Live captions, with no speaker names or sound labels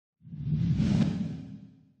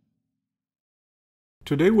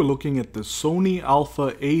Today we're looking at the Sony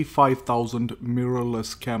Alpha A5000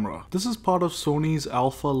 mirrorless camera. This is part of Sony's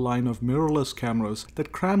Alpha line of mirrorless cameras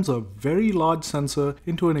that crams a very large sensor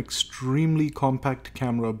into an extremely compact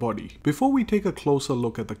camera body. Before we take a closer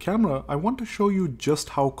look at the camera, I want to show you just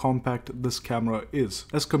how compact this camera is,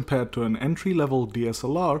 as compared to an entry-level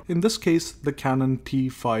DSLR, in this case the Canon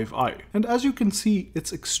T5i. And as you can see,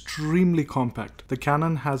 it's extremely compact. The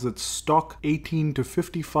Canon has its stock 18 to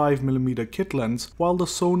 55mm kit lens, while the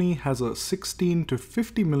Sony has a 16 to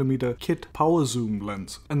 50mm kit Powerzoom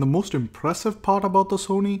lens. And the most impressive part about the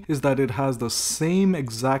Sony is that it has the same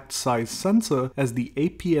exact size sensor as the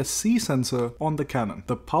APS-C sensor on the Canon.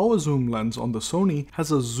 The Powerzoom lens on the Sony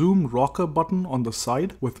has a zoom rocker button on the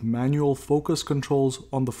side with manual focus controls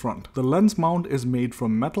on the front. The lens mount is made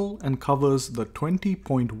from metal and covers the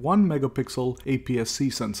 20.1 megapixel APS-C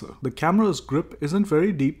sensor. The camera's grip isn't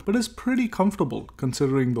very deep, but is pretty comfortable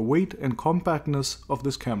considering the weight and compactness of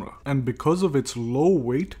this camera. And because of its low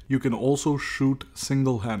weight, you can also shoot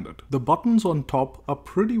single-handed. The buttons on top are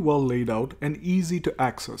pretty well laid out and easy to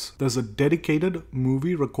access. There's a dedicated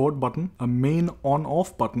movie record button, a main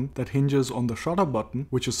on-off button that hinges on the shutter button,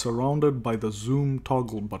 which is surrounded by the zoom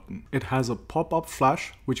toggle button. It has a pop-up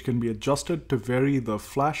flash, which can be adjusted to vary the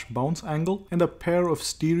flash bounce angle, and a pair of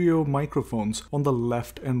stereo microphones on the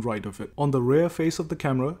left and right of it. On the rear face of the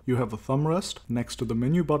camera, you have a thumb rest next to the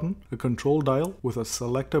menu button, a control dial with a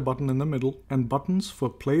selector button in the middle, and buttons for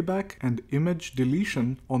playback and image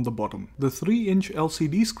deletion on the bottom. The 3-inch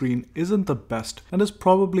LCD screen isn't the best and is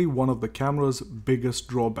probably one of the camera's biggest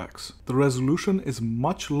drawbacks. The resolution is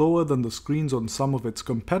much lower than the screens on some of its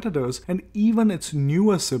competitors and even its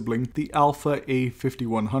newer sibling, the Alpha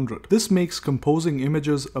A5100. This makes composing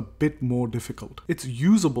images a bit more difficult. It's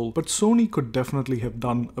usable, but Sony could definitely have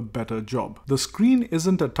done a better job. The screen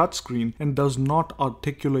isn't a touchscreen and does not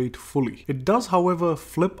articulate fully. It does, however,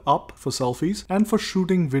 flip up for selfies and for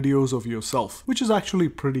shooting videos of yourself, which is actually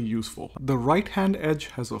pretty useful. The right hand edge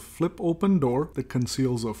has a flip open door that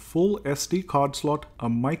conceals a full SD card slot, a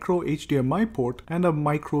micro HDMI port, and a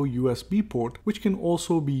micro USB port, which can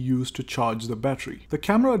also be used to charge the battery. The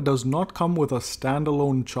camera does not come with a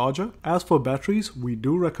standalone charger. As for batteries, we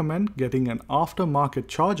do recommend getting an aftermarket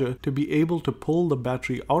charger to be able to pull the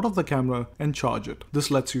battery out of the camera and charge it. This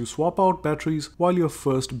lets you swap out batteries while your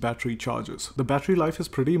first battery charges. The battery life is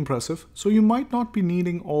pretty impressive, so you might not be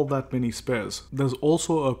needing all that many spares. There's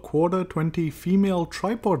also a 1/4-20 female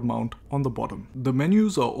tripod mount on the bottom. The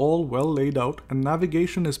menus are all well laid out and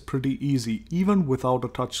navigation is pretty easy even without a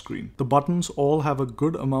touchscreen. The buttons all have a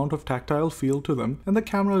good amount of tactile feel to them and the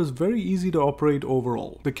camera is very easy to operate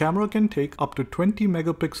overall. The camera can take up to 20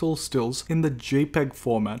 megapixel stills in the JPEG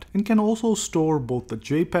format and can also store both the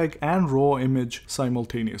JPEG and RAW image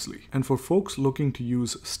simultaneously. And for folks looking to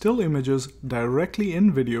use still images directly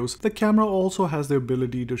in videos, the camera also has the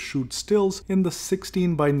ability to shoot stills in the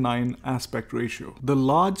 16:9 aspect ratio. The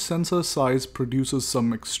large sensor size produces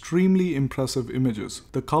some extremely impressive images.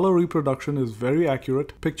 The color reproduction is very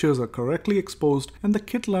accurate, pictures are correctly exposed, and the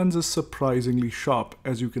kit lens is surprisingly sharp,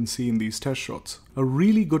 as you can see in these test shots. A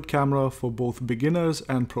really good camera for both beginners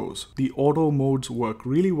and pros. The auto modes work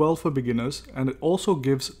really well for beginners, and it also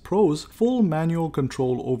gives pros full manual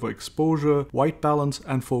control over exposure, white balance,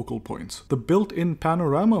 and focal points. The built-in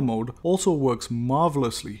panorama mode also works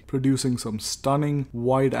marvelously, producing some stunning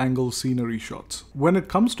wide-angle scenery shots. When it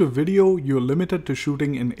comes to video, you're limited to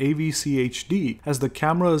shooting in AVC HD, as the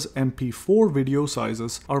camera's MP4 video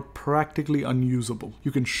sizes are practically unusable.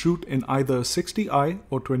 You can shoot in either 60i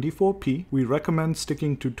or 24p. We recommend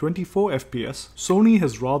sticking to 24 FPS. Sony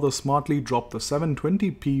has rather smartly dropped the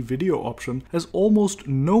 720p video option, as almost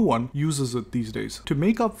no one uses it these days. To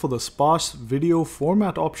make up for the sparse video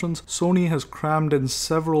format options, Sony has crammed in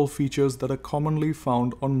several features that are commonly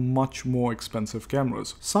found on much more expensive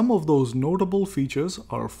cameras. Some of those notable features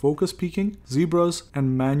are focus peaking, zebras,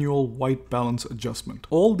 and manual white balance adjustment.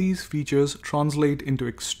 All these features translate into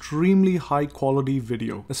extremely high quality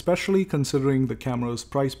video, especially considering the camera's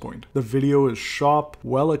price point. The video is sharp,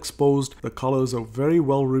 well exposed, the colors are very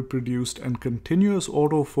well reproduced, and continuous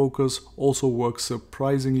autofocus also works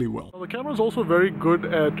surprisingly well. The camera is also very good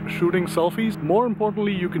at shooting selfies. More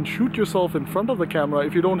importantly, you can shoot yourself in front of the camera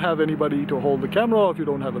if you don't have anybody to hold the camera or if you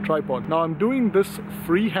don't have a tripod. Now I'm doing this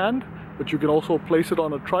freehand, but you can also place it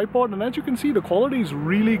on a tripod, and as you can see, the quality is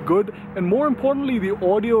really good, and more importantly, the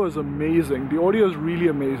audio is amazing. The audio is really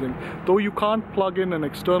amazing. Though you can't plug in an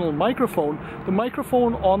external microphone, the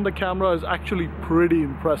microphone on the camera is actually pretty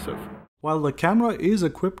impressive. While the camera is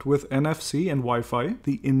equipped with NFC and Wi-Fi,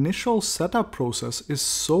 the initial setup process is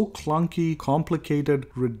so clunky, complicated,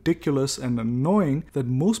 ridiculous, and annoying that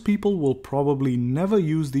most people will probably never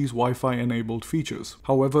use these Wi-Fi enabled features.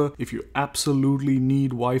 However, if you absolutely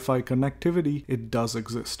need Wi-Fi connectivity, it does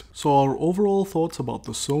exist. So our overall thoughts about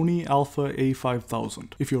the Sony Alpha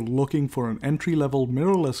A5000. If you're looking for an entry-level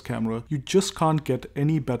mirrorless camera, you just can't get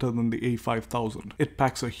any better than the A5000. It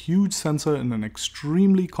packs a huge sensor in an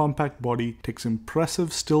extremely compact body, takes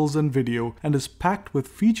impressive stills and video, and is packed with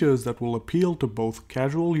features that will appeal to both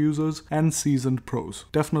casual users and seasoned pros.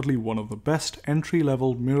 Definitely one of the best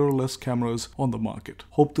entry-level mirrorless cameras on the market.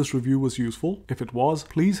 Hope this review was useful. If it was,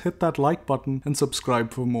 please hit that like button and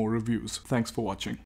subscribe for more reviews. Thanks for watching.